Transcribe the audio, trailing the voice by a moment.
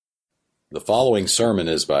The following sermon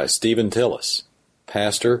is by Stephen Tillis,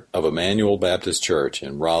 pastor of Emmanuel Baptist Church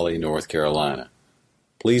in Raleigh, North Carolina.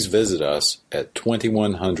 Please visit us at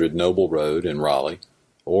 2100 Noble Road in Raleigh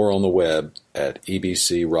or on the web at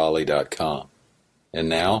ebcraleigh.com. And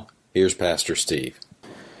now, here's Pastor Steve.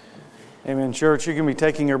 Amen, church. You can be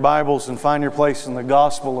taking your Bibles and find your place in the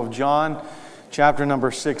Gospel of John, chapter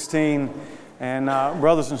number 16. And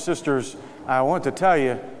brothers and sisters, I want to tell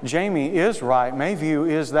you, Jamie is right. Mayview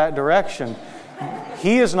is that direction.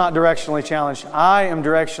 He is not directionally challenged. I am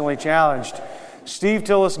directionally challenged. Steve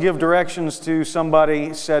Tillis give directions to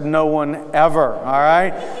somebody, said no one ever, all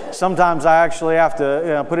right? Sometimes I actually have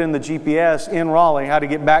to put in the GPS in Raleigh how to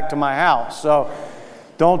get back to my house. So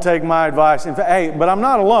don't take my advice. In fact, hey, but I'm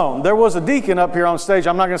not alone. There was a deacon up here on stage.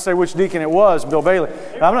 I'm not going to say which deacon it was, Bill Bailey.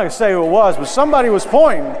 I'm not going to say who it was, but somebody was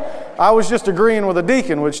pointing. I was just agreeing with a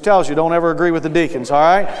deacon, which tells you don't ever agree with the deacons, all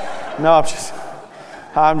right? No,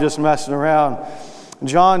 I'm just messing around.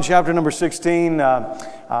 John chapter number 16,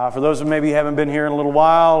 for those who maybe haven't been here in a little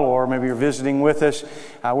while, or maybe you're visiting with us,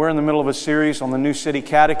 we're in the middle of a series on the New City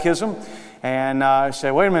Catechism. And I say,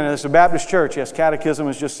 wait a minute, this is a Baptist church. Yes, catechism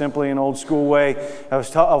is just simply an old school way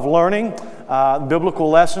of learning biblical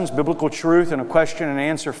lessons, biblical truth in a question and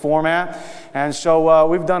answer format. And so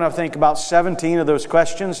we've done, I think, about 17 of those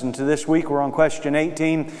questions. And to this week, we're on question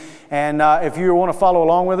 18. And if you want to follow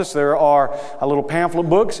along with us, there are little pamphlet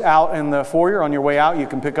books out in the foyer. On your way out, you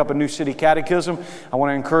can pick up a New City Catechism. I want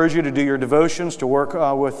to encourage you to do your devotions, to work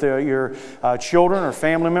with your children or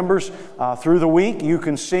family members through the week. You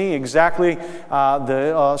can see exactly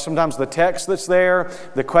sometimes the text that's there,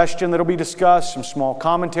 the question that will be discussed, some small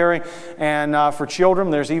commentary. And for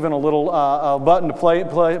children, there's even a little button to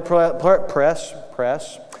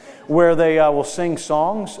press, where they will sing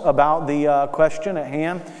songs about the question at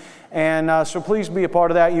hand. And so please be a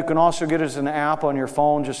part of that. You can also get us an app on your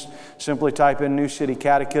phone. Just simply type in New City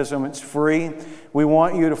Catechism. It's free. We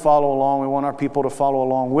want you to follow along. We want our people to follow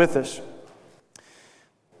along with us.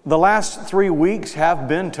 The last 3 weeks have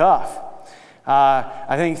been tough.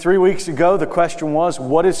 I think 3 weeks ago the question was,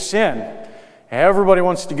 what is sin? Everybody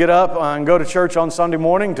wants to get up and go to church on Sunday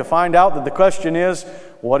morning to find out that the question is,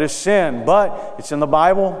 what is sin? But it's in the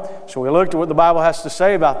Bible, so we looked at what the Bible has to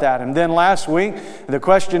say about that. And then last week, the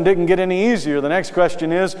question didn't get any easier. The next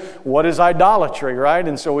question is, what is idolatry, right?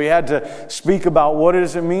 And so we had to speak about what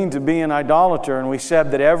does it mean to be an idolater. And we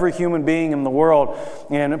said that every human being in the world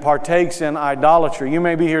partakes in idolatry. You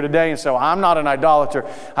may be here today and say, well, I'm not an idolater.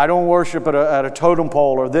 I don't worship at a totem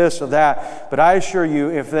pole or this or that. But I assure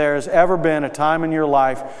you, if there's ever been a time in your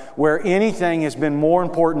life where anything has been more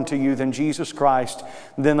important to you than Jesus Christ,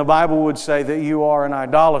 then the Bible would say that you are an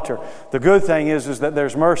idolater. The good thing is that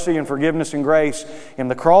there's mercy and forgiveness and grace in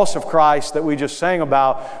the cross of Christ that we just sang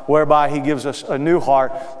about, whereby He gives us a new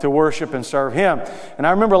heart to worship and serve Him. And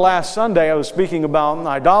I remember last Sunday I was speaking about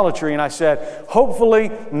idolatry, and I said,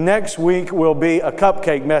 hopefully next week will be a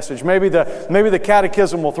cupcake message. Maybe the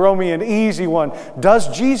catechism will throw me an easy one.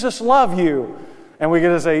 Does Jesus love you? And we're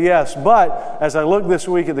going to say yes. But as I looked this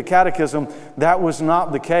week at the catechism, that was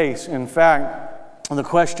not the case. In fact, the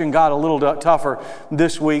question got a little tougher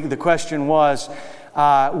this week. The question was,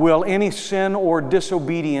 will any sin or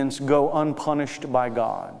disobedience go unpunished by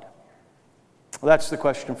God? That's the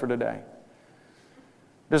question for today.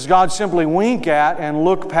 Does God simply wink at and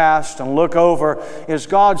look past and look over? Is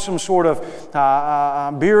God some sort of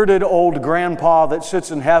bearded old grandpa that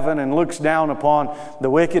sits in heaven and looks down upon the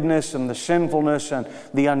wickedness and the sinfulness and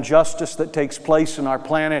the injustice that takes place in our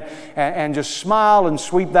planet and just smile and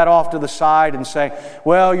sweep that off to the side and say,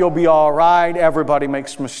 well, you'll be all right. Everybody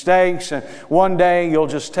makes mistakes. And one day you'll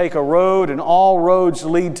just take a road and all roads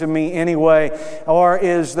lead to me anyway. Or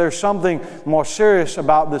is there something more serious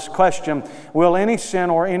about this question? Will any sin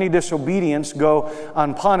or any disobedience go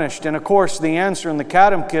unpunished? And of course, the answer in the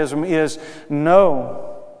catechism is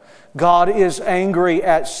no. God is angry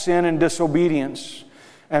at sin and disobedience.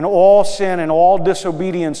 And all sin and all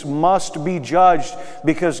disobedience must be judged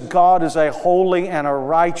because God is a holy and a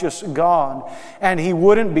righteous God. And He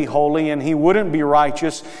wouldn't be holy and He wouldn't be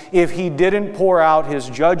righteous if He didn't pour out His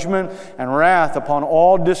judgment and wrath upon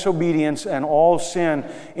all disobedience and all sin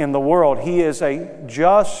in the world. He is a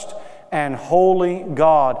just and holy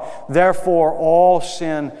God. Therefore, all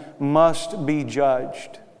sin must be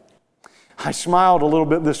judged. I smiled a little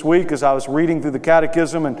bit this week as I was reading through the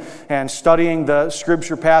catechism and studying the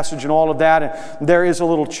scripture passage and all of that. And there is a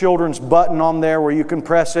little children's button on there where you can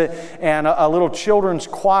press it, and a little children's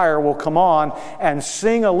choir will come on and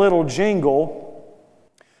sing a little jingle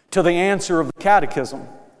to the answer of the catechism.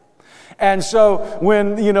 And so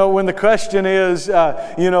when the question is,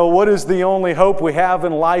 what is the only hope we have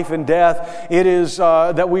in life and death? It is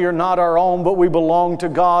that we are not our own, but we belong to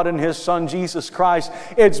God and His Son, Jesus Christ.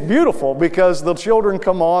 It's beautiful because the children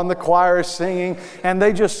come on, the choir is singing, and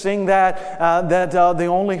they just sing that the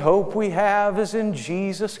only hope we have is in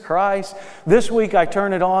Jesus Christ. This week I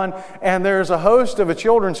turn it on, and there's a host of a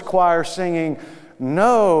children's choir singing,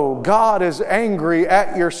 "No, God is angry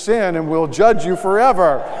at your sin and will judge you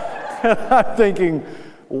forever." And I'm thinking,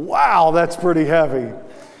 wow, that's pretty heavy.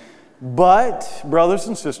 But, brothers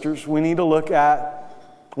and sisters, we need to look at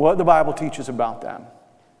what the Bible teaches about that.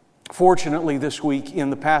 Fortunately, this week in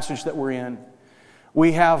the passage that we're in,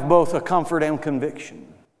 we have both a comfort and conviction.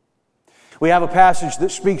 We have a passage that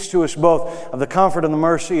speaks to us both of the comfort and the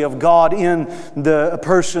mercy of God in the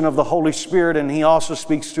person of the Holy Spirit, and He also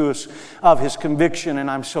speaks to us of His conviction. And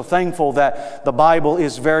I'm so thankful that the Bible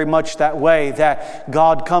is very much that way, that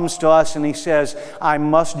God comes to us and He says, I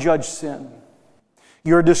must judge sin.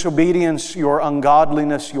 Your disobedience, your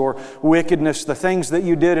ungodliness, your wickedness, the things that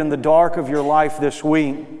you did in the dark of your life this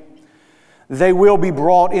week, they will be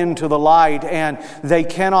brought into the light, and they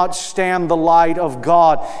cannot stand the light of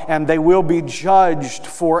God, and they will be judged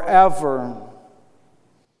forever.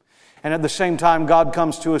 And at the same time, God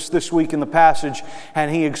comes to us this week in the passage, and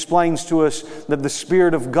He explains to us that the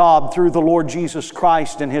Spirit of God, through the Lord Jesus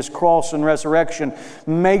Christ and His cross and resurrection,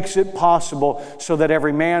 makes it possible so that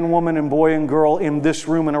every man, woman, and boy and girl in this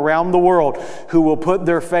room and around the world who will put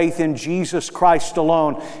their faith in Jesus Christ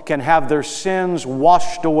alone can have their sins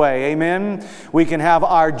washed away. Amen? We can have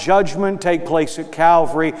our judgment take place at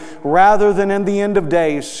Calvary rather than in the end of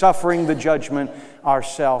days suffering the judgment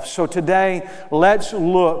ourselves. So today, let's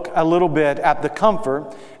look a little bit at the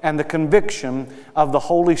comfort and the conviction of the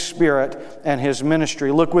Holy Spirit and His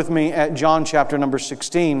ministry. Look with me at John chapter number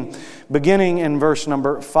 16, beginning in verse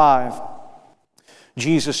number 5.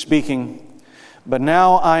 Jesus speaking, "But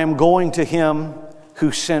now I am going to Him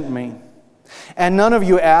who sent me. And none of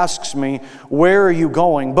you asks me, 'Where are you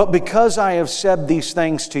going?' But because I have said these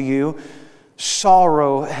things to you,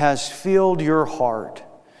 sorrow has filled your heart.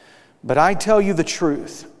 But I tell you the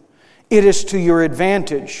truth, it is to your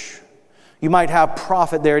advantage." You might have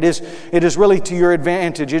profit there. It is really to your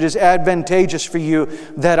advantage. It is advantageous for you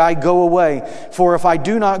that I go away. For if I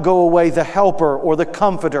do not go away, the Helper or the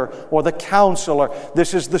Comforter or the Counselor,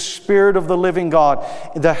 this is the Spirit of the living God,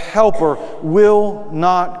 the Helper will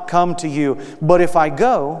not come to you. But if I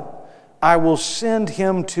go, I will send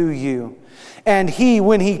Him to you. And He,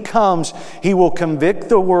 when He comes, He will convict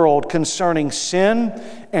the world concerning sin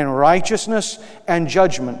and righteousness and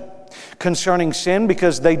judgment. Concerning sin,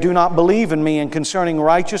 because they do not believe in me, and concerning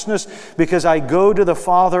righteousness, because I go to the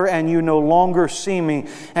Father and you no longer see me,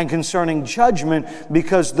 and concerning judgment,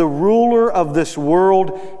 because the ruler of this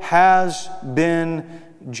world has been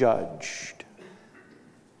judged.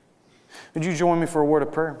 Would you join me for a word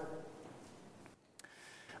of prayer?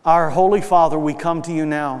 Our Holy Father, we come to you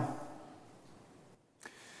now,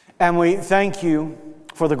 and we thank you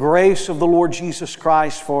for the grace of the Lord Jesus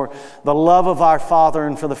Christ, for the love of our Father,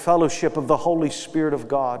 and for the fellowship of the Holy Spirit of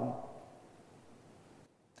God.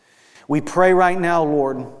 We pray right now,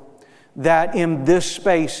 Lord, that in this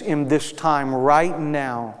space, in this time, right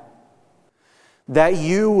now, that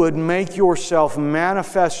you would make yourself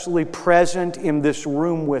manifestly present in this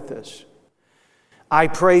room with us. I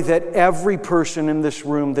pray that every person in this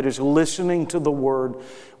room that is listening to the Word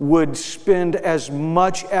would spend as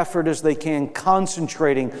much effort as they can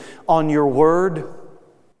concentrating on your Word,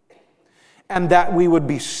 and that we would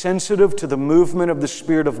be sensitive to the movement of the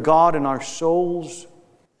Spirit of God in our souls,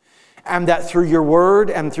 and that through your Word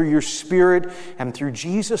and through your Spirit and through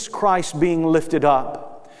Jesus Christ being lifted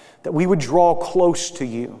up, that we would draw close to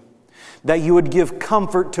you. That you would give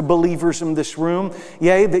comfort to believers in this room.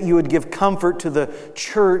 Yea, that you would give comfort to the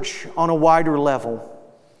church on a wider level.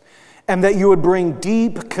 And that you would bring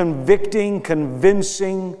deep, convicting,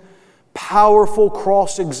 convincing, powerful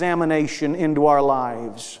cross-examination into our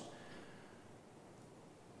lives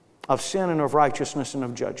of sin and of righteousness and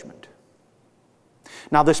of judgment.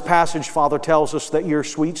 Now this passage, Father, tells us that your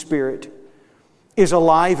sweet Spirit is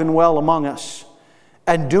alive and well among us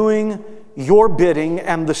and doing your bidding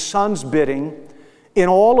and the Son's bidding in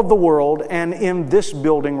all of the world and in this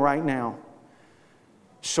building right now.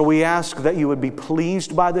 So we ask that you would be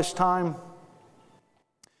pleased by this time,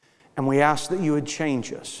 and we ask that you would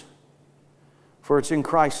change us. For it's in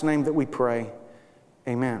Christ's name that we pray.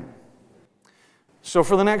 Amen. So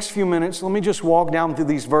for the next few minutes, let me just walk down through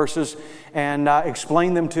these verses and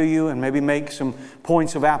explain them to you and maybe make some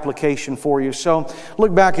points of application for you. So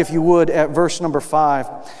look back, if you would, at verse number 5.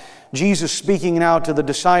 Jesus speaking now to the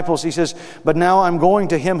disciples, He says, "But now I'm going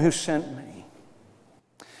to Him who sent me.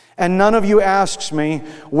 And none of you asks me,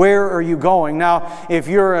 where are you going?" Now, if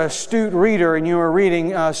you're an astute reader and you were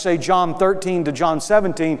reading, say, John 13 to John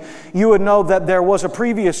 17, you would know that there was a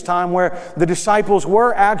previous time where the disciples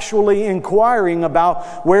were actually inquiring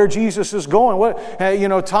about where Jesus is going.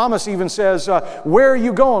 Thomas even says, "Where are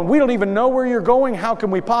you going? We don't even know where you're going. How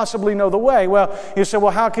can we possibly know the way?" Well, you say,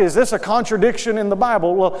 is this a contradiction in the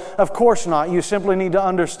Bible? Well, of course not. You simply need to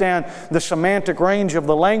understand the semantic range of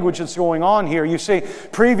the language that's going on here. You see,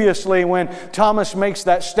 previously when Thomas makes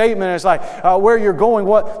that statement, it's like, where you're going,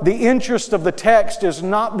 what the interest of the text is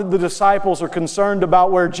not that the disciples are concerned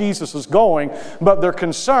about where Jesus is going, but they're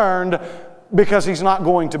concerned because He's not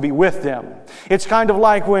going to be with them. It's kind of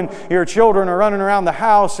like when your children are running around the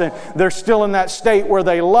house and they're still in that state where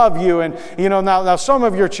they love you. And now some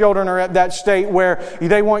of your children are at that state where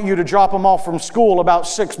they want you to drop them off from school about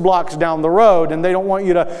 6 blocks down the road, and they don't want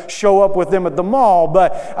you to show up with them at the mall.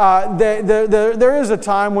 But there is a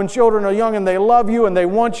time when children are young and they love you and they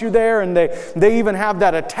want you there, and they even have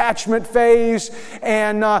that attachment phase.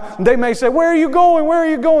 And they may say, "Where are you going? Where are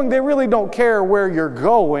you going?" They really don't care where you're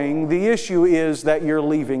going. The issue is that you're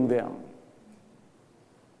leaving them.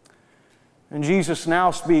 And Jesus now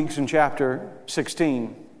speaks in chapter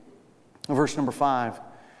 16, verse number 5.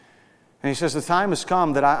 And He says, "The time has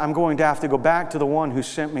come that I'm going to have to go back to the one who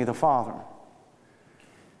sent me, the Father."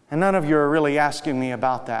 And none of you are really asking me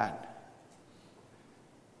about that.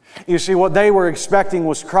 You see, what they were expecting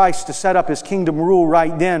was Christ to set up His kingdom rule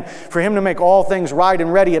right then, for Him to make all things right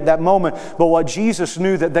and ready at that moment. But what Jesus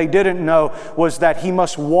knew that they didn't know was that He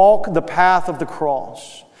must walk the path of the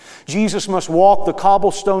cross. Jesus must walk the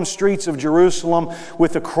cobblestone streets of Jerusalem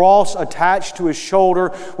with the cross attached to His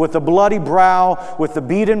shoulder, with the bloody brow, with the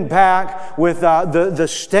beaten back, with the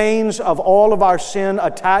stains of all of our sin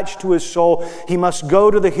attached to His soul. He must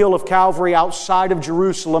go to the hill of Calvary outside of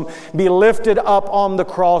Jerusalem, be lifted up on the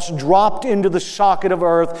cross, dropped into the socket of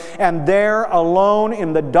earth, and there alone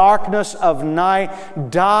in the darkness of night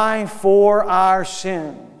die for our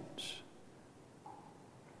sins.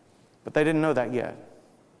 But they didn't know that yet.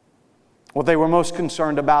 What they were most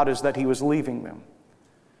concerned about is that He was leaving them.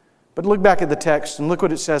 But look back at the text and look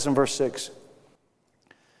what it says in verse 6.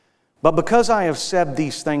 "But because I have said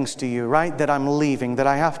these things to you," right, that I'm leaving, that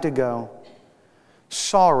I have to go,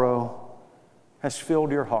 "sorrow has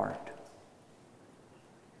filled your heart."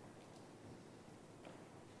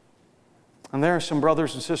 And there are some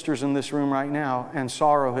brothers and sisters in this room right now, and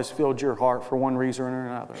sorrow has filled your heart for one reason or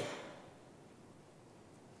another.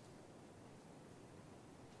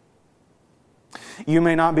 You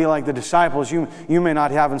may not be like the disciples. You may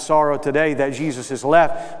not have in sorrow today that Jesus has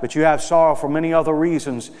left, but you have sorrow for many other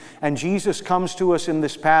reasons. And Jesus comes to us in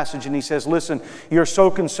this passage and He says, "Listen, you're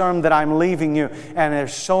so concerned that I'm leaving you, and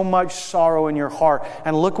there's so much sorrow in your heart."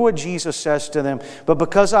 And look what Jesus says to them. "But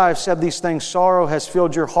because I have said these things, sorrow has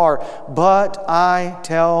filled your heart. But I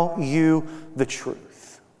tell you the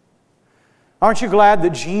truth." Aren't you glad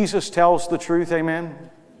that Jesus tells the truth? Amen.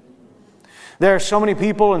 There are so many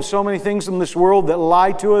people and so many things in this world that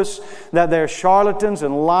lie to us, that they're charlatans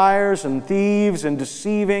and liars and thieves and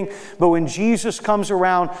deceiving. But when Jesus comes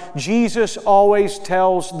around, Jesus always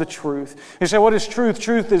tells the truth. You say, what is truth?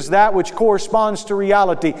 Truth is that which corresponds to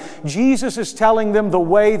reality. Jesus is telling them the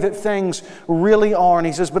way that things really are. And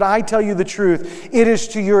He says, "But I tell you the truth. It is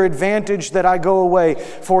to your advantage that I go away.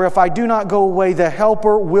 For if I do not go away, the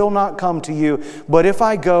Helper will not come to you. But if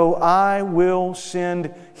I go, I will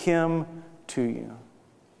send Him to you."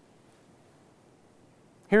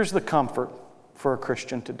 Here's the comfort for a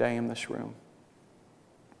Christian today in this room.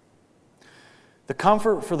 The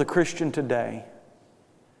comfort for the Christian today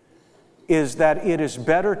is that it is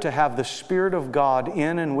better to have the Spirit of God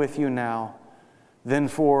in and with you now than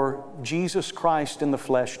for Jesus Christ in the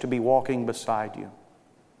flesh to be walking beside you.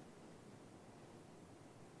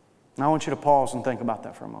 Now I want you to pause and think about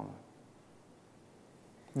that for a moment.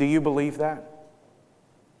 Do you believe that?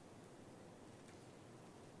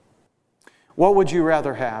 What would you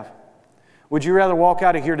rather have? Would you rather walk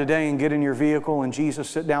out of here today and get in your vehicle and Jesus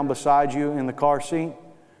sit down beside you in the car seat?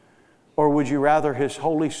 Or would you rather His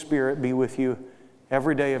Holy Spirit be with you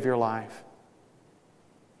every day of your life?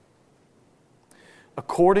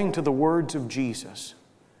 According to the words of Jesus,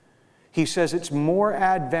 He says it's more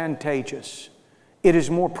advantageous, it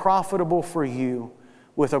is more profitable for you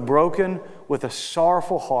with a broken, with a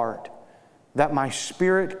sorrowful heart, that my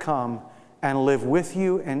Spirit come and live with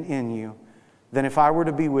you and in you, than if I were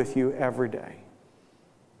to be with you every day.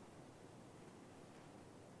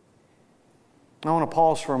 I want to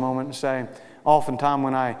pause for a moment and say, oftentimes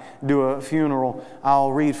when I do a funeral,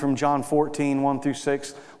 I'll read from John 14, 1 through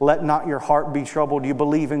 6. Let not your heart be troubled. You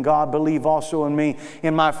believe in God, believe also in me.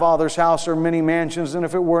 In my Father's house are many mansions, and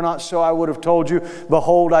if it were not so, I would have told you.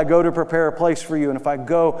 Behold, I go to prepare a place for you. And if I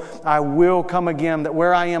go, I will come again, that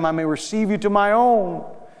where I am, I may receive you to my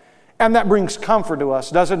own. And that brings comfort to us,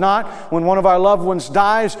 does it not? When one of our loved ones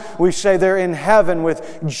dies, we say they're in heaven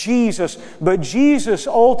with Jesus. But Jesus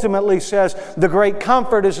ultimately says the great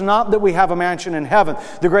comfort is not that we have a mansion in heaven.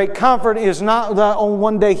 The great comfort is not that on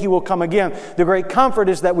one day He will come again. The great comfort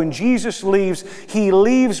is that when Jesus leaves, He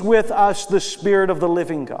leaves with us the Spirit of the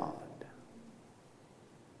living God.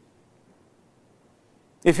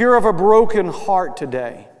 If you're of a broken heart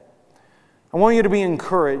today, I want you to be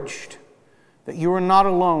encouraged that you are not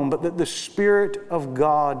alone, but that the Spirit of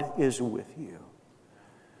God is with you.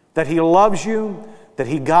 That He loves you, that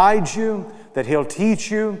He guides you, that He'll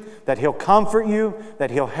teach you, that He'll comfort you,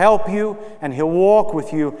 that He'll help you, and He'll walk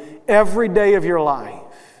with you every day of your life.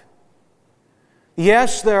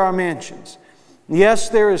 Yes, there are mansions. Yes,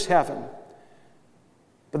 there is heaven.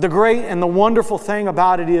 But the great and the wonderful thing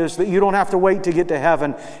about it is that you don't have to wait to get to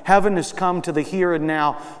heaven. Heaven has come to the here and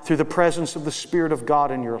now through the presence of the Spirit of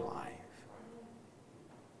God in your life.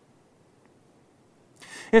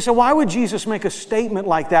 And so why would Jesus make a statement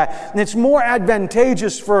like that? And it's more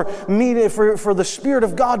advantageous for me for the Spirit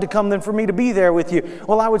of God to come than for me to be there with you.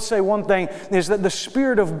 Well, I would say one thing is that the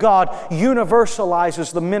Spirit of God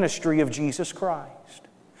universalizes the ministry of Jesus Christ.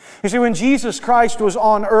 You see, when Jesus Christ was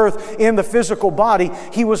on earth in the physical body,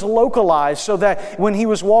 He was localized so that when He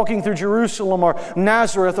was walking through Jerusalem or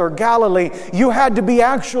Nazareth or Galilee, you had to be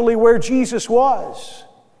actually where Jesus was.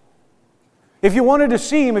 If you wanted to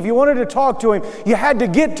see Him, if you wanted to talk to Him, you had to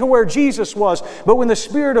get to where Jesus was. But when the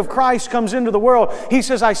Spirit of Christ comes into the world, He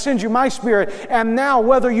says, I send you my Spirit. And now,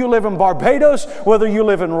 whether you live in Barbados, whether you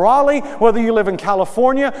live in Raleigh, whether you live in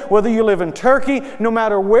California, whether you live in Turkey, no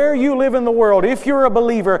matter where you live in the world, if you're a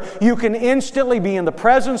believer, you can instantly be in the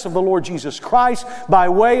presence of the Lord Jesus Christ by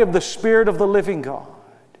way of the Spirit of the living God.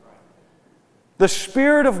 The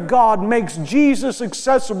Spirit of God makes Jesus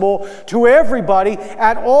accessible to everybody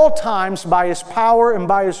at all times by His power and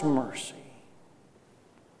by His mercy.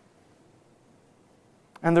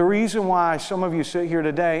 And the reason why some of you sit here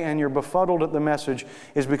today and you're befuddled at the message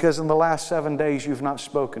is because in the last 7 days you've not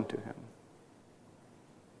spoken to Him.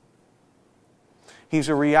 He's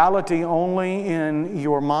a reality only in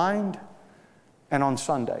your mind and on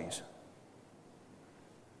Sundays.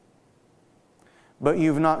 But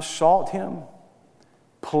you've not sought Him,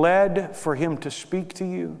 pled for Him to speak to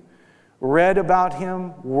you, read about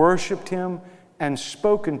Him, worshiped Him, and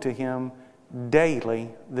spoken to Him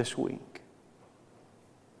daily this week.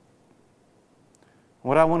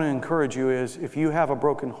 What I want to encourage you is, if you have a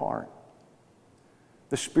broken heart,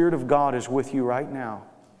 the Spirit of God is with you right now,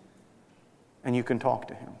 and you can talk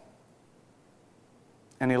to Him.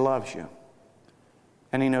 And He loves you.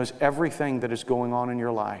 And He knows everything that is going on in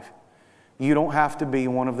your life. You don't have to be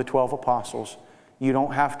one of the 12 apostles. You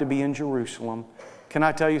don't have to be in Jerusalem. Can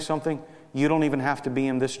I tell you something? You don't even have to be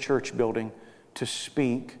in this church building to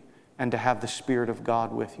speak and to have the Spirit of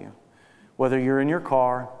God with you. Whether you're in your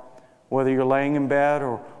car, whether you're laying in bed,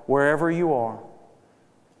 or wherever you are,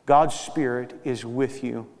 God's Spirit is with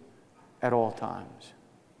you at all times.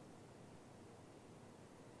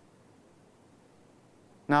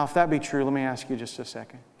 Now, if that be true, let me ask you just a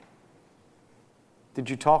second. Did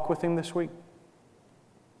you talk with Him this week?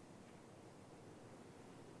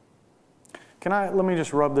 Let me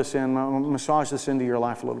just rub this in, massage this into your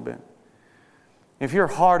life a little bit. If your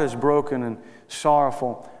heart is broken and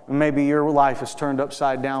sorrowful, and maybe your life is turned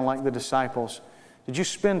upside down like the disciples, did you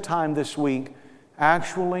spend time this week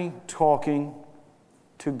actually talking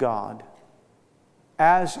to God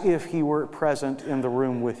as if He were present in the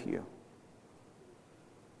room with you?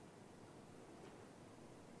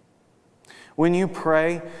 When you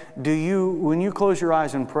pray, when you close your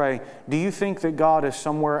eyes and pray, do you think that God is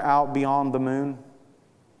somewhere out beyond the moon?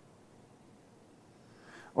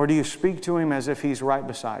 Or do you speak to Him as if He's right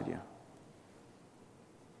beside you?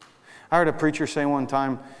 I heard a preacher say one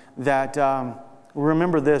time that,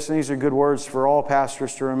 remember this, and these are good words for all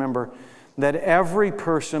pastors to remember, that every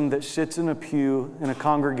person that sits in a pew in a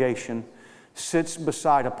congregation sits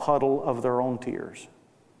beside a puddle of their own tears.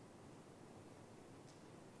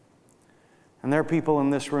 And there are people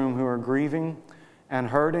in this room who are grieving and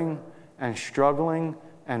hurting and struggling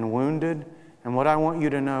and wounded. And what I want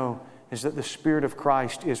you to know is that the Spirit of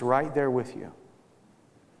Christ is right there with you.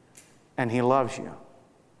 And He loves you.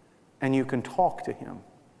 And you can talk to Him.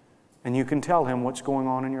 And you can tell Him what's going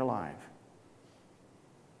on in your life.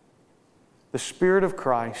 The Spirit of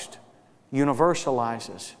Christ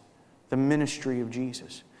universalizes the ministry of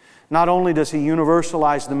Jesus. Not only does He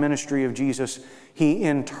universalize the ministry of Jesus, He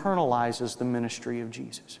internalizes the ministry of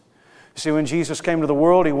Jesus. See, when Jesus came to the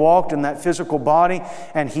world, He walked in that physical body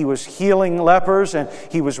and He was healing lepers and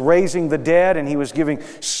He was raising the dead and He was giving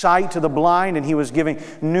sight to the blind and He was giving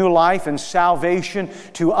new life and salvation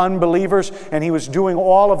to unbelievers, and He was doing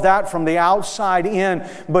all of that from the outside in.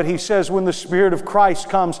 But He says when the Spirit of Christ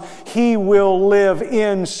comes, He will live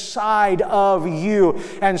inside of you.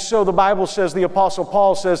 And so the Bible says, the Apostle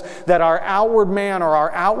Paul says, that our outward man or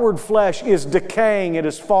our outward flesh is decaying. It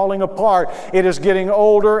is falling apart. It is getting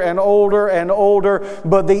older and older and older,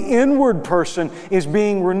 but the inward person is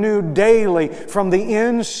being renewed daily from the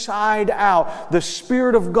inside out. The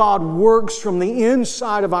Spirit of God works from the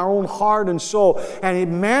inside of our own heart and soul, and it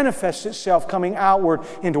manifests itself coming outward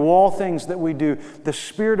into all things that we do. The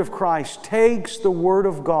Spirit of Christ takes the Word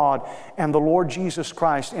of God and the Lord Jesus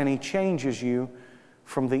Christ, and He changes you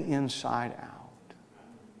from the inside out.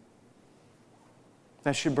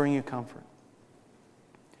 That should bring you comfort.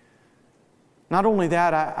 Not only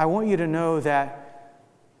that, I want you to know that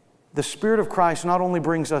the Spirit of Christ not only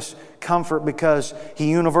brings us comfort because He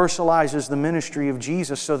universalizes the ministry of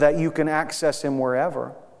Jesus so that you can access Him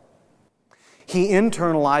wherever. He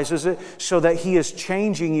internalizes it so that He is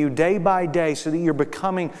changing you day by day so that you're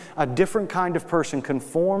becoming a different kind of person,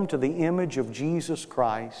 conformed to the image of Jesus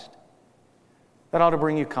Christ. That ought to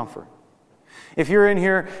bring you comfort. If you're in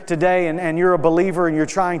here today and you're a believer and you're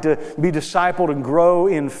trying to be discipled and grow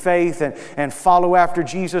in faith and follow after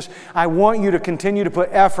Jesus, I want you to continue to put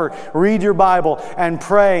effort, read your Bible and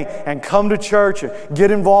pray and come to church and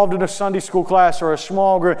get involved in a Sunday school class or a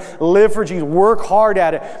small group. Live for Jesus. Work hard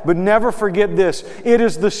at it. But never forget this. It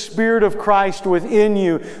is the Spirit of Christ within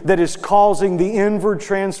you that is causing the inward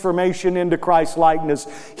transformation into Christ's likeness.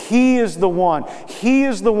 He is the one. He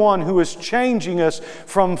is the one who is changing us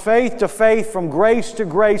from faith to faith, from grace to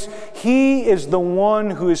grace. He is the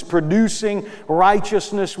one who is producing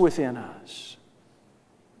righteousness within us.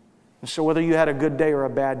 And so whether you had a good day or a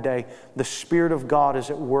bad day, the Spirit of God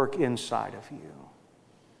is at work inside of you.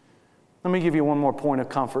 Let me give you one more point of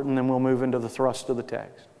comfort and then we'll move into the thrust of the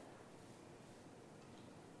text.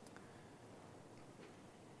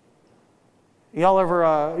 Y'all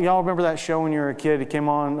remember that show when you were a kid? It came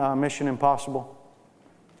on, Mission Impossible.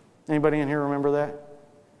 Anybody in here remember that?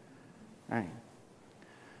 Right.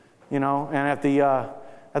 You know, and at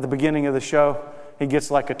the beginning of the show, he gets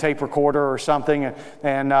like a tape recorder or something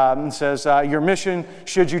and says, your mission,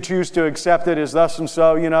 should you choose to accept it, is thus and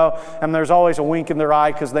so, you know. And there's always a wink in their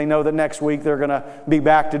eye because they know that next week they're going to be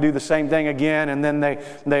back to do the same thing again. And then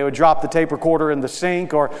they would drop the tape recorder in the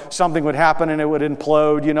sink or something would happen and it would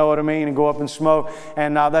implode, you know what I mean, and go up in smoke.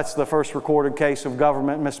 And that's the first recorded case of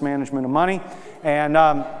government mismanagement of money. And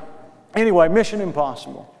anyway, Mission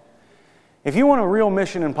Impossible. If you want a real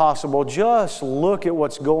Mission Impossible, just look at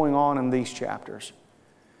what's going on in these chapters.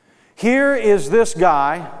 Here is this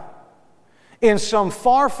guy in some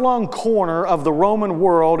far-flung corner of the Roman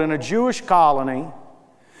world in a Jewish colony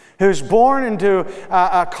who's born into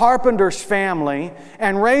a carpenter's family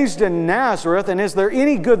and raised in Nazareth. And is there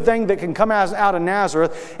any good thing that can come out of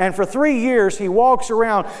Nazareth? And for 3 years he walks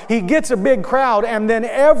around, he gets a big crowd, and then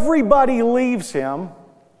everybody leaves him.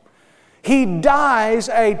 He dies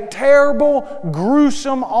a terrible,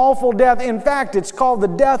 gruesome, awful death. In fact, it's called the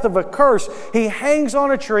death of a curse. He hangs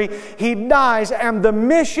on a tree, he dies, and the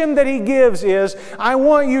mission that he gives is, I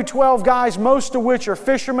want you 12 guys, most of which are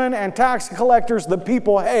fishermen and tax collectors that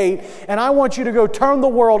people hate, and I want you to go turn the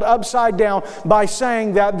world upside down by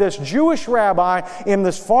saying that this Jewish rabbi in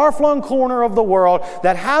this far-flung corner of the world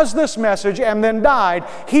that has this message and then died,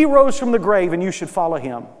 he rose from the grave and you should follow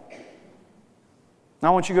him. Now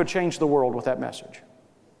I want you to go change the world with that message.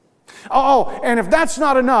 Oh, and if that's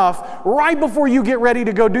not enough, right before you get ready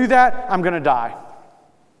to go do that, I'm going to die.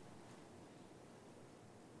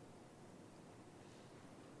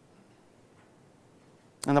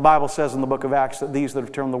 And the Bible says in the book of Acts that these that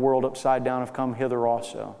have turned the world upside down have come hither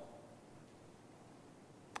also.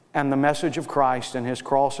 And the message of Christ and His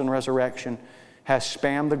cross and resurrection has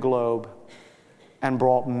spanned the globe and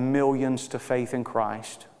brought millions to faith in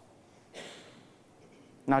Christ.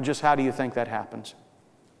 Now, just how do you think that happens?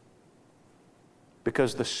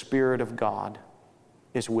 Because the Spirit of God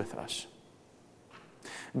is with us.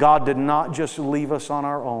 God did not just leave us on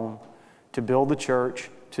our own to build the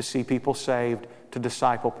church, to see people saved, to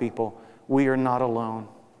disciple people. We are not alone.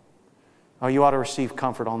 Oh, you ought to receive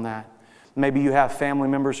comfort on that. Maybe you have family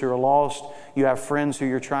members who are lost. You have friends who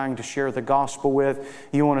you're trying to share the gospel with.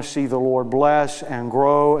 You want to see the Lord bless and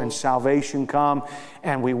grow and salvation come.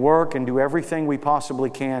 And we work and do everything we possibly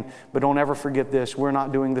can. But don't ever forget this. We're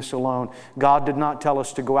not doing this alone. God did not tell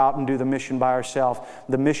us to go out and do the mission by ourselves.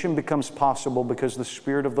 The mission becomes possible because the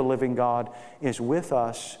Spirit of the living God is with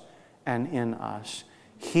us and in us.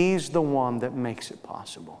 He's the one that makes it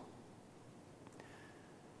possible.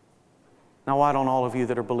 Now, why don't all of you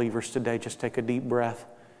that are believers today just take a deep breath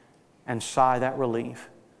and sigh that relief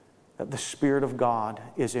that the Spirit of God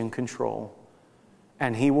is in control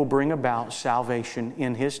and He will bring about salvation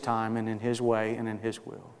in His time and in His way and in His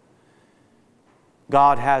will.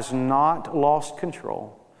 God has not lost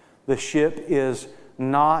control. The ship is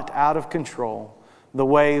not out of control. The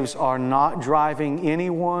waves are not driving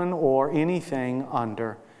anyone or anything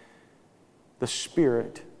under. The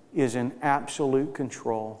Spirit is in absolute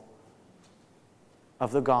control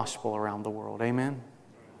of the gospel around the world. Amen?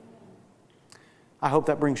 I hope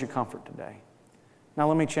that brings you comfort today. Now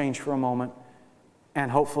let me change for a moment and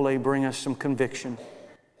hopefully bring us some conviction.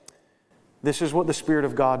 This is what the Spirit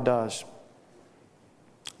of God does.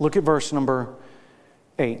 Look at verse number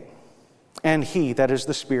 8. And He, that is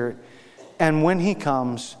the Spirit, and when He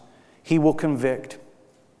comes, He will convict.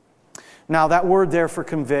 Now that word there for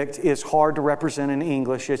convict is hard to represent in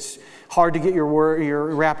English. It's hard to get your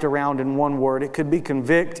wrapped around in one word. It could be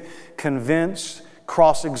convict, convince,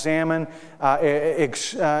 cross-examine,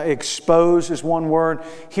 expose is one word.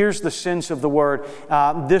 Here's the sense of the word.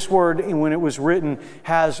 This word, when it was written,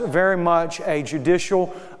 has very much a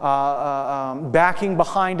judicial backing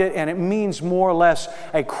behind it, and it means more or less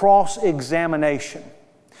a cross-examination.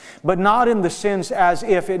 But not in the sense as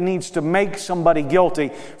if it needs to make somebody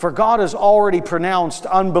guilty, for God has already pronounced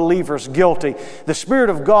unbelievers guilty. The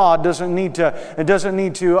Spirit of God doesn't need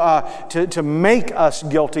to make us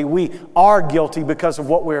guilty. We are guilty because of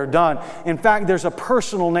what we are done. In fact, there's a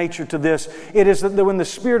personal nature to this. It is that when the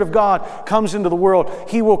Spirit of God comes into the world,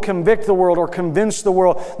 He will convict the world or convince the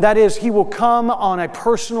world. That is, He will come on a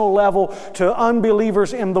personal level to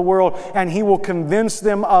unbelievers in the world, and He will convince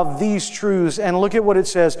them of these truths. And look at what it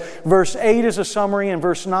says. Verse 8 is a summary, and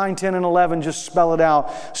verse 9, 10, and 11 just spell it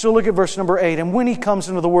out. So look at verse number 8. And when He comes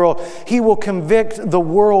into the world, He will convict the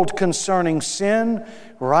world concerning sin,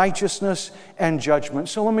 righteousness, and judgment.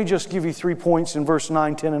 So let me just give you 3 points in verse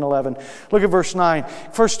 9, 10, and 11. Look at verse 9.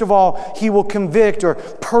 First of all, He will convict or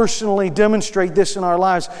personally demonstrate this in our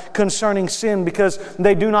lives concerning sin because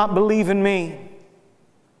they do not believe in Me.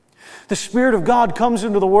 The Spirit of God comes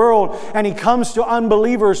into the world and He comes to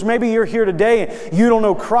unbelievers. Maybe you're here today and you don't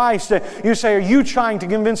know Christ. You say, are you trying to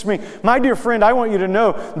convince me? My dear friend, I want you to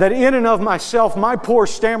know that in and of myself, my poor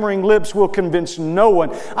stammering lips will convince no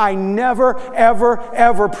one. I never, ever,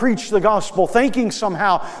 ever preach the gospel thinking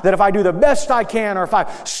somehow that if I do the best I can or if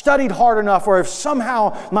I've studied hard enough or if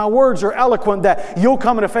somehow my words are eloquent that you'll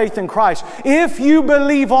come into faith in Christ. If you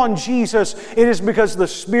believe on Jesus, it is because the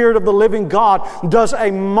Spirit of the living God does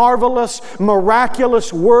a marvelous,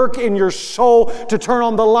 miraculous work in your soul to turn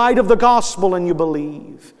on the light of the gospel and you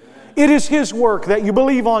believe. It is His work that you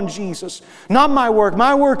believe on Jesus, not my work.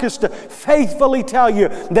 My work is to faithfully tell you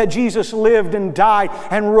that Jesus lived and died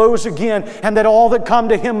and rose again, and that all that come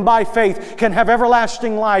to Him by faith can have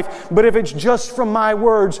everlasting life. But if it's just from my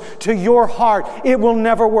words to your heart, it will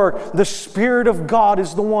never work. The Spirit of God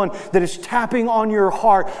is the one that is tapping on your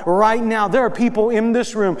heart right now. There are people in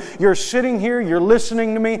this room. You're sitting here, you're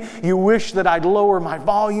listening to me. You wish that I'd lower my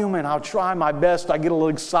volume, and I'll try my best. I get a little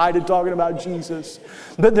excited talking about Jesus.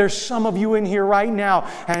 But there's some of you in here right now,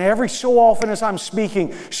 and every so often as I'm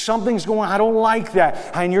speaking, something's going, I don't like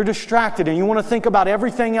that, and you're distracted, and you want to think about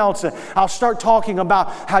everything else. And I'll start talking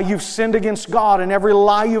about how you've sinned against God, and every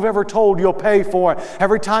lie you've ever told, you'll pay for it.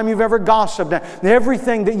 Every time you've ever gossiped, and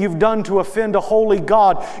everything that you've done to offend a holy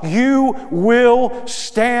God, you will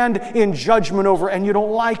stand in judgment over, and you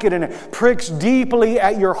don't like it, and it pricks deeply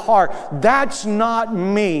at your heart. That's not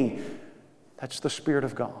me. That's the Spirit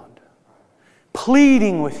of God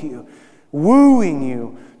pleading with you, wooing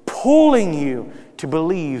you, pulling you to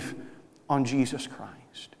believe on Jesus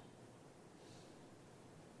Christ.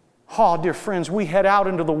 Oh, dear friends, we head out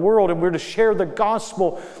into the world and we're to share the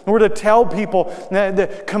gospel. We're to tell people,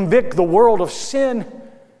 that convict the world of sin.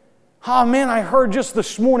 Oh man, I heard just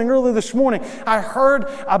early this morning, I heard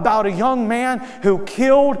about a young man who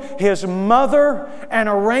killed his mother and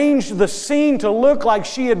arranged the scene to look like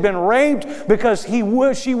she had been raped because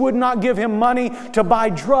she would not give him money to buy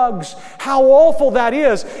drugs. How awful that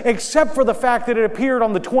is, except for the fact that it appeared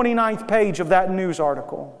on the 29th page of that news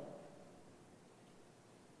article.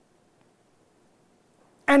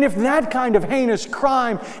 And if that kind of heinous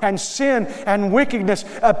crime and sin and wickedness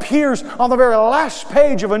appears on the very last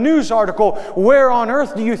page of a news article, where on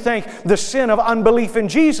earth do you think the sin of unbelief in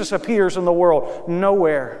Jesus appears in the world?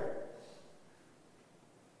 Nowhere.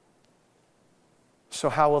 So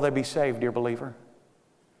how will they be saved, dear believer?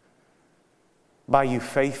 By you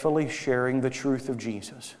faithfully sharing the truth of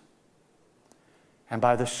Jesus, and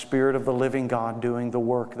by the Spirit of the living God doing the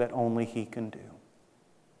work that only He can do.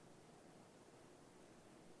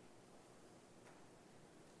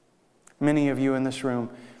 Many of you in this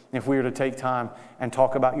room, if we were to take time and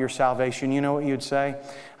talk about your salvation, you know what you'd say?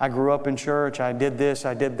 I grew up in church, I did this,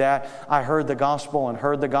 I did that. I heard the gospel and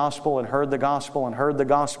heard the gospel and heard the gospel and heard the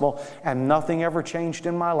gospel, and nothing ever changed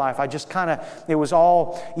in my life. I just it was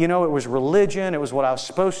all, it was religion, it was what I was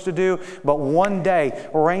supposed to do. But one day,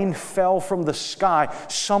 rain fell from the sky,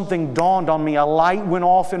 something dawned on me, a light went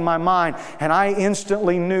off in my mind, and I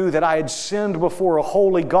instantly knew that I had sinned before a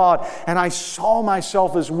holy God, and I saw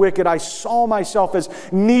myself as wicked. I saw myself as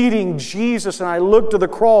needing Jesus, and I looked to the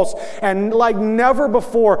cross, and like never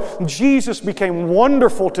before, Jesus became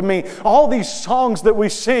wonderful to me. All these songs that we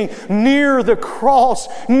sing, near the cross,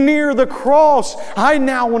 near the cross, I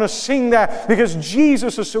now want to sing that because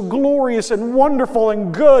Jesus is so glorious and wonderful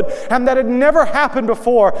and good, and that had never happened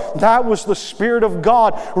before. That was the Spirit of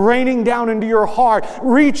God raining down into your heart,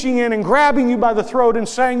 reaching in and grabbing you by the throat and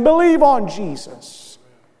saying, believe on Jesus.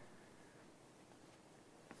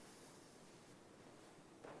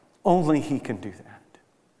 Only He can do that.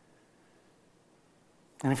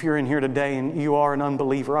 And if you're in here today and you are an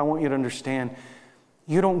unbeliever, I want you to understand,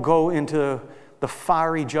 you don't go into the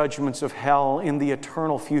fiery judgments of hell in the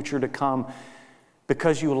eternal future to come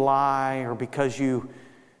because you lie or because you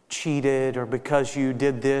cheated or because you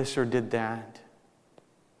did this or did that.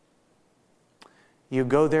 You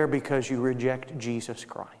go there because you reject Jesus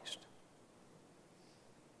Christ.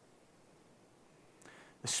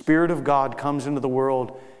 The Spirit of God comes into the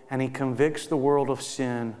world and He convicts the world of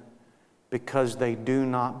sin because they do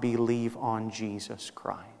not believe on Jesus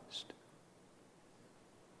Christ.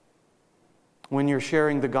 When you're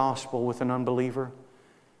sharing the gospel with an unbeliever,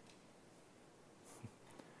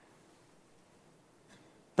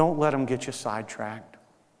 don't let them get you sidetracked.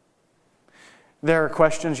 There are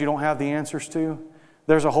questions you don't have the answers to.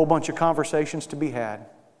 There's a whole bunch of conversations to be had.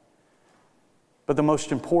 But the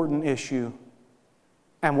most important issue,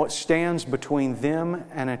 and what stands between them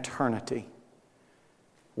and eternity,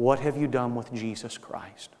 what have you done with Jesus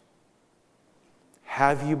Christ?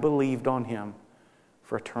 Have you believed on Him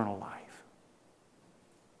for eternal life?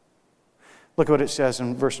 Look at what it says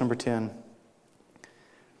in verse number 10.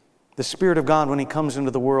 The Spirit of God, when He comes into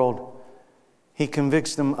the world, He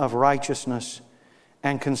convicts them of righteousness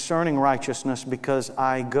and concerning righteousness, because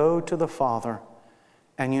I go to the Father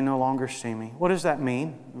and you no longer see me. What does that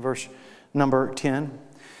mean? Verse number 10.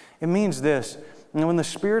 It means this. And when the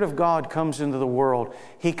Spirit of God comes into the world,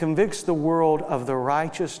 He convicts the world of the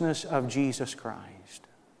righteousness of Jesus Christ.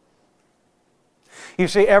 You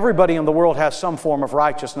see, everybody in the world has some form of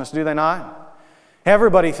righteousness, do they not?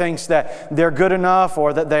 Everybody thinks that they're good enough,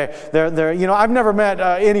 or that they're I've never met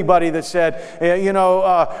anybody that said,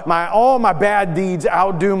 all my bad deeds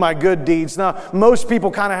outdo my good deeds. Now, most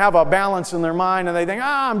people kind of have a balance in their mind, and they think,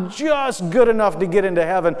 I'm just good enough to get into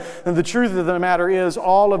heaven. And the truth of the matter is,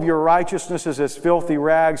 all of your righteousness is as filthy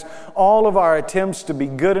rags. All of our attempts to be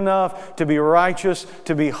good enough, to be righteous,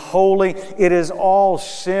 to be holy, it is all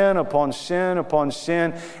sin upon sin upon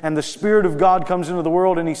sin. And the Spirit of God comes into the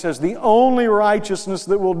world, and He says, the only righteousness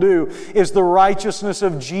that will do is the righteousness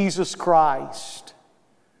of Jesus Christ.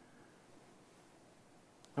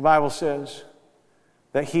 The Bible says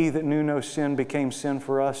that He that knew no sin became sin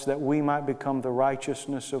for us, that we might become the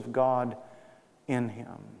righteousness of God in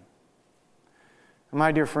Him.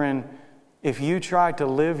 My dear friend, if you try to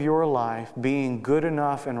live your life being good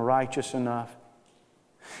enough and righteous enough,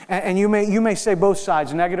 and you may say both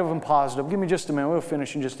sides, negative and positive. Give me just a minute. We'll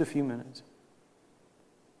finish in just a few minutes.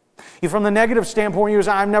 From the negative standpoint, you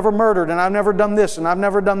say, I've never murdered, and I've never done this, and I've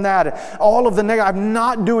never done that. All of the negative, I'm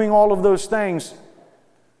not doing all of those things.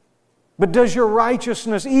 But does your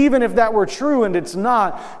righteousness, even if that were true and it's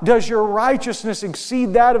not, does your righteousness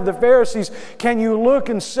exceed that of the Pharisees? Can you look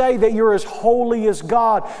and say that you're as holy as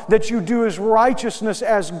God, that you do His righteousness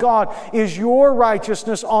as God? Is your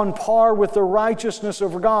righteousness on par with the righteousness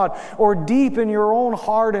of God, or deep in your own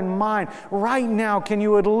heart and mind? Right now, can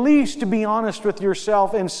you at least be honest with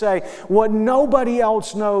yourself and say, what nobody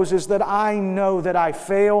else knows is that I know that I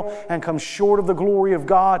fail and come short of the glory of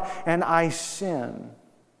God, and I sin.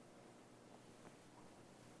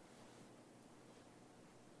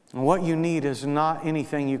 And what you need is not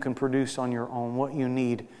anything you can produce on your own. What you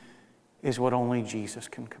need is what only Jesus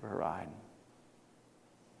can provide.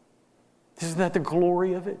 Isn't that the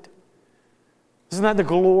glory of it? Isn't that the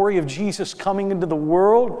glory of Jesus coming into the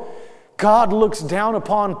world? God looks down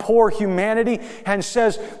upon poor humanity and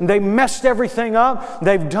says they messed everything up,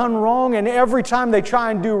 they've done wrong, and every time they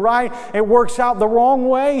try and do right, it works out the wrong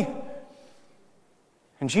way.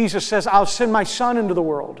 And Jesus says, I'll send my Son into the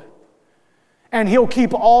world. And He'll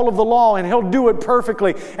keep all of the law, and He'll do it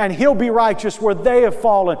perfectly, and He'll be righteous where they have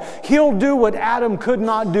fallen. He'll do what Adam could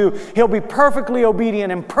not do. He'll be perfectly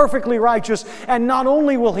obedient and perfectly righteous. And not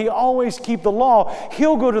only will He always keep the law,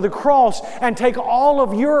 He'll go to the cross and take all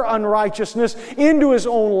of your unrighteousness into His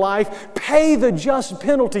own life, pay the just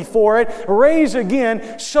penalty for it, raise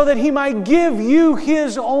again, so that He might give you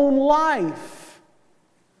His own life.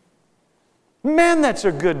 Man, that's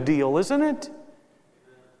a good deal, isn't it?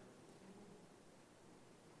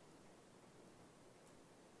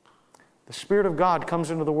 The Spirit of God comes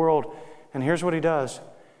into the world, and here's what He does.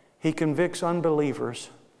 He convicts unbelievers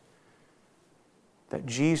that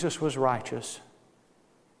Jesus was righteous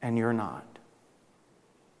and you're not.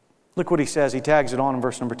 Look what He says. He tags it on in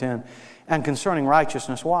verse number 10. And concerning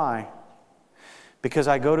righteousness, why? Because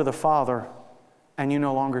I go to the Father and you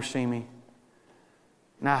no longer see me.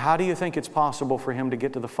 Now, how do you think it's possible for Him to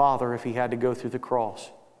get to the Father if He had to go through the cross?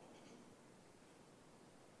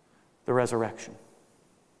 The resurrection.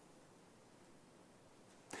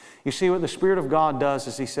 You see, what the Spirit of God does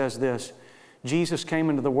is He says this. Jesus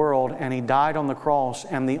came into the world and He died on the cross,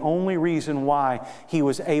 and the only reason why He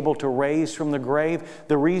was able to raise from the grave,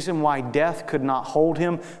 the reason why death could not hold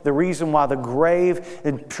Him, the reason why the grave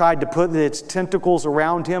tried to put its tentacles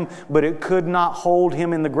around Him, but it could not hold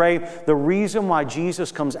Him in the grave, the reason why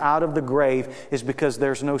Jesus comes out of the grave is because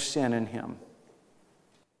there's no sin in Him.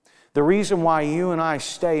 The reason why you and I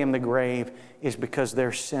stay in the grave is because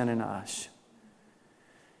there's sin in us.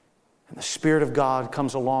 And the Spirit of God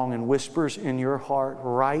comes along and whispers in your heart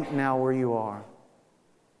right now where you are.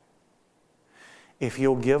 If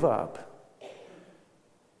you'll give up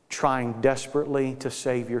trying desperately to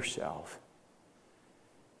save yourself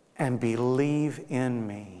and believe in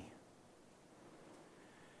me,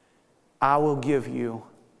 I will give you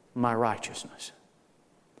my righteousness.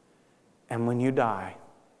 And when you die,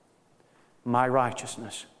 my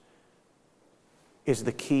righteousness is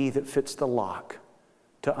the key that fits the lock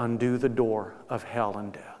to undo the door of hell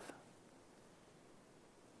and death.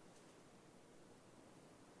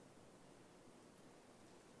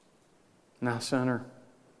 Now, sinner,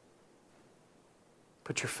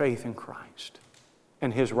 put your faith in Christ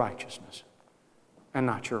and His righteousness and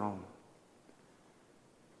not your own.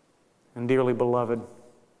 And dearly beloved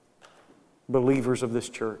believers of this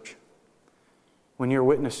church, when you're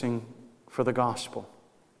witnessing for the gospel,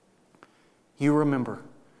 you remember,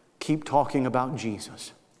 keep talking about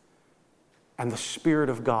Jesus. And the Spirit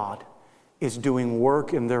of God is doing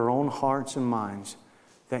work in their own hearts and minds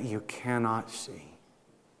that you cannot see.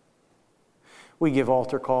 We give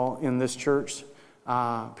altar call in this church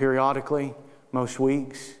periodically, most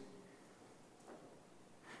weeks.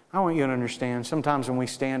 I want you to understand, sometimes when we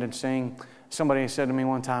stand and sing, somebody said to me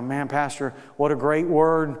one time, man, Pastor, what a great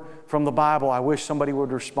word from the Bible. I wish somebody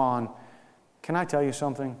would respond. Can I tell you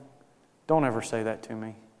something? Don't ever say that to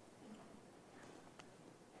me.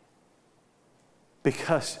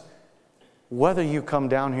 Because whether you come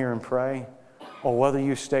down here and pray or whether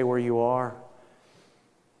you stay where you are,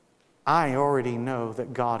 I already know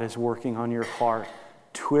that God is working on your heart,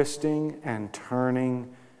 twisting and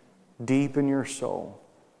turning deep in your soul.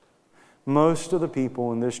 Most of the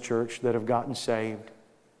people in this church that have gotten saved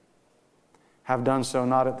have done so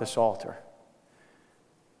not at this altar.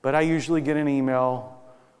 But I usually get an email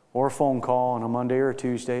or a phone call on a Monday or a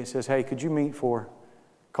Tuesday. It says, hey, could you meet for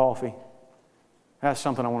coffee? That's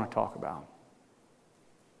something I want to talk about.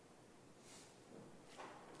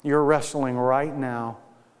 You're wrestling right now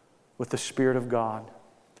with the Spirit of God,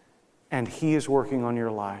 and He is working on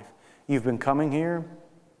your life. You've been coming here,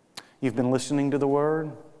 you've been listening to the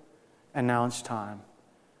Word, and now it's time.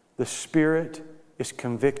 The Spirit is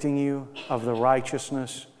convicting you of the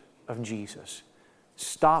righteousness of Jesus.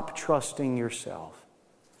 Stop trusting yourself.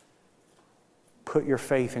 Put your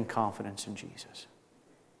faith and confidence in Jesus.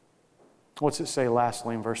 What's it say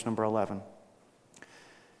lastly in verse number 11?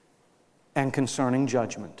 And concerning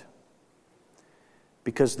judgment,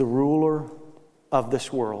 because the ruler of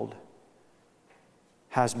this world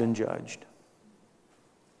has been judged.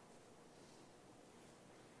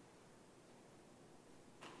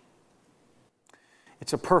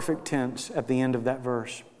 It's a perfect tense at the end of that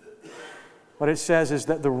verse. What it says is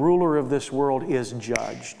that the ruler of this world is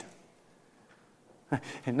judged.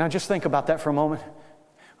 And now just think about that for a moment.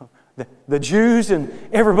 The Jews and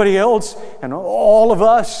everybody else and all of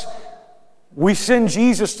us, we send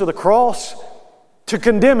Jesus to the cross to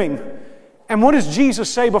condemn Him. And what does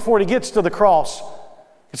Jesus say before He gets to the cross?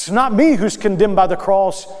 It's not me who's condemned by the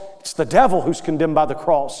cross. It's the devil who's condemned by the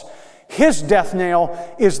cross. His death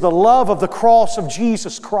nail is the love of the cross of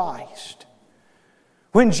Jesus Christ.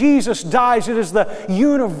 When Jesus dies, it is the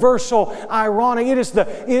universal irony. It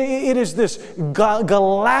is this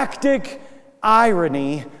galactic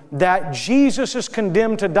irony that Jesus is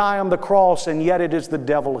condemned to die on the cross, and yet it is the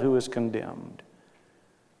devil who is condemned.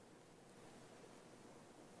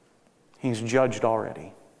 He's judged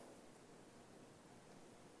already.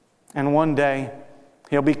 And one day,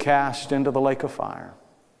 He'll be cast into the lake of fire.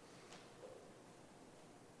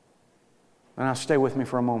 And now stay with me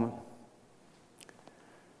for a moment.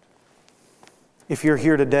 If you're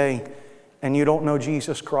here today and you don't know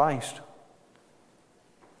Jesus Christ,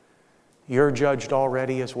 you're judged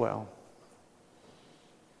already as well.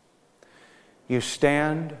 You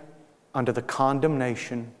stand under the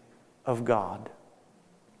condemnation of God.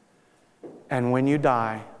 And when you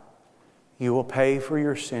die, you will pay for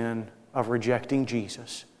your sin of rejecting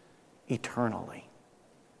Jesus eternally.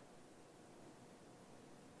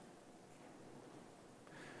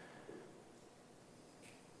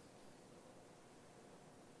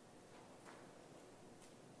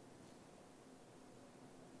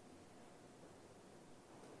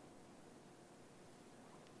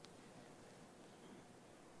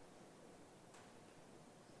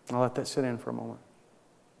 I'll let that sit in for a moment.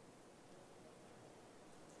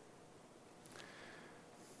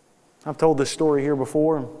 I've told this story here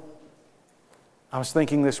before. I was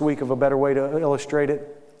thinking this week of a better way to illustrate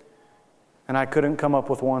it, and I couldn't come up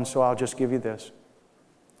with one, so I'll just give you this.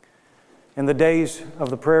 In the days of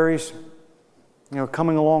the prairies,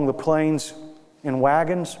 coming along the plains in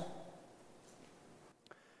wagons,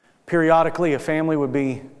 periodically a family would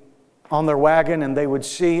be on their wagon and they would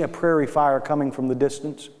see a prairie fire coming from the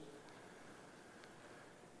distance.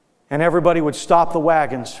 And everybody would stop the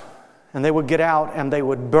wagons and they would get out and they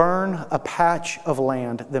would burn a patch of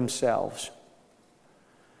land themselves.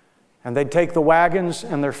 And they'd take the wagons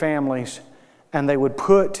and their families and they would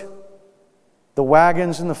put the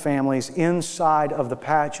wagons and the families inside of the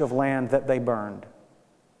patch of land that they burned.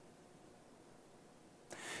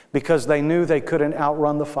 Because they knew they couldn't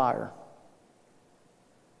outrun the fire.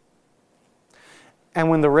 And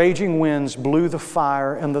when the raging winds blew the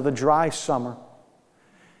fire into the dry summer,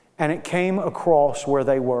 and it came across where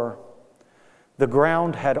they were, the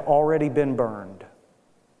ground had already been burned.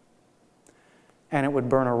 And it would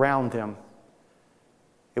burn around them.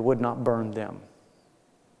 It would not burn them.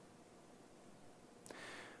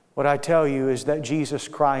 What I tell you is that Jesus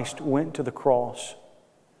Christ went to the cross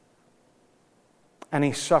and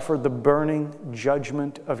He suffered the burning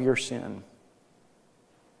judgment of your sin.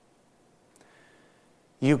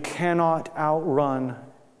 You cannot outrun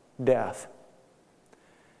death.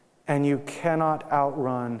 And you cannot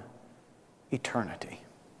outrun eternity.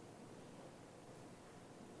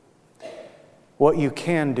 What you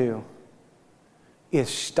can do is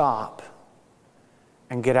stop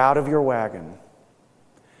and get out of your wagon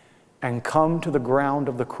and come to the ground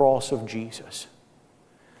of the cross of Jesus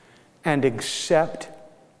and accept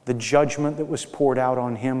the judgment that was poured out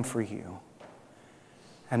on Him for you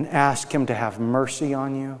and ask Him to have mercy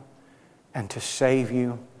on you and to save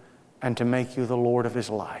you and to make you the Lord of His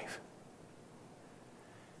life.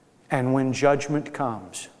 And when judgment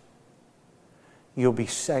comes, you'll be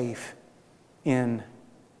safe in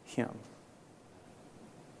Him.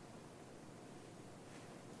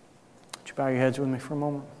 Would you bow your heads with me for a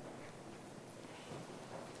moment?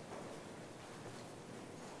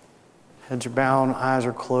 Heads are bowed, eyes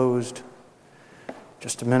are closed.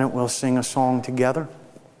 Just a minute, we'll sing a song together.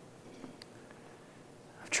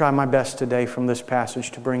 I've tried my best today from this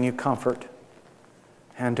passage to bring you comfort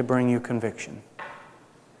and to bring you conviction.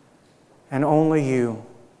 And only you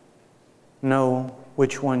know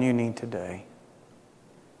which one you need today.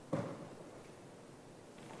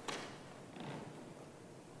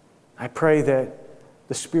 I pray that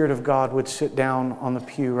the Spirit of God would sit down on the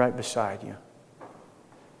pew right beside you.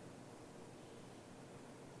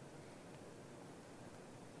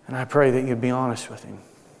 And I pray that you'd be honest with Him.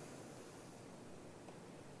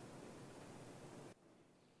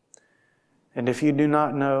 And if you do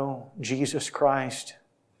not know Jesus Christ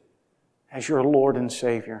as your Lord and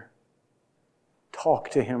Savior, talk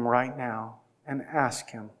to Him right now and ask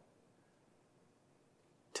Him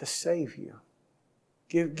to save you.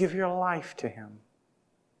 Give your life to Him.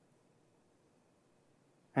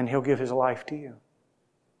 and He'll give His life to you.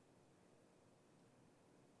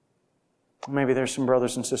 Maybe there's some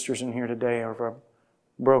brothers and sisters in here today of a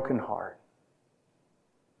broken heart.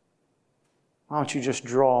 Why don't you just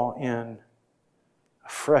draw in a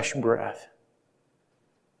fresh breath?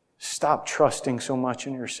 Stop trusting so much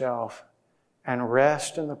in yourself and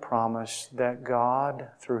rest in the promise that God,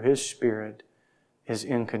 through His Spirit, is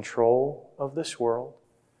in control of this world.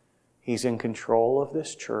 He's in control of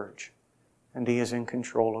this church, and He is in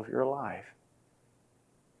control of your life.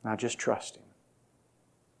 Now just trust Him.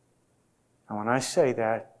 And when I say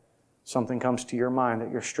that, something comes to your mind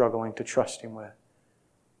that you're struggling to trust Him with.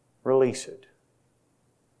 Release it.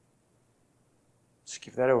 Just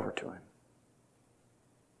give that over to Him.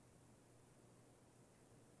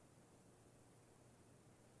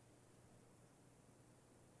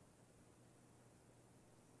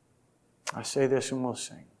 I say this and we'll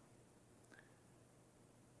sing.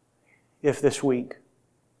 If this week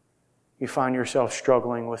you find yourself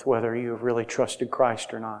struggling with whether you have really trusted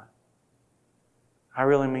Christ or not, I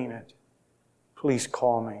really mean it. Please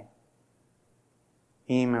call me.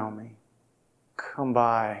 Email me. Come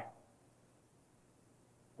by.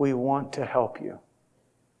 We want to help you.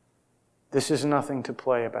 This is nothing to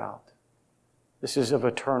play about. This is of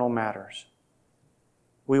eternal matters.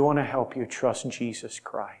 We want to help you trust Jesus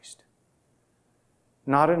Christ.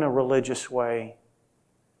 Not in a religious way,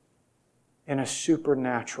 in a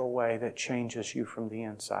supernatural way that changes you from the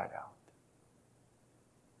inside out.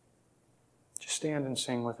 Just stand and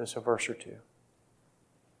sing with us a verse or two.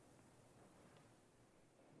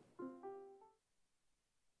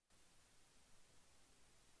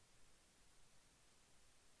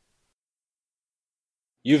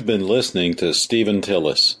 You've been listening to Stephen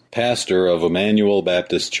Tillis, pastor of Emmanuel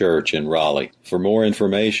Baptist Church in Raleigh. For more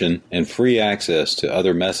information and free access to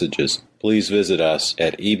other messages, please visit us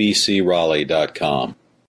at ebcraleigh.com.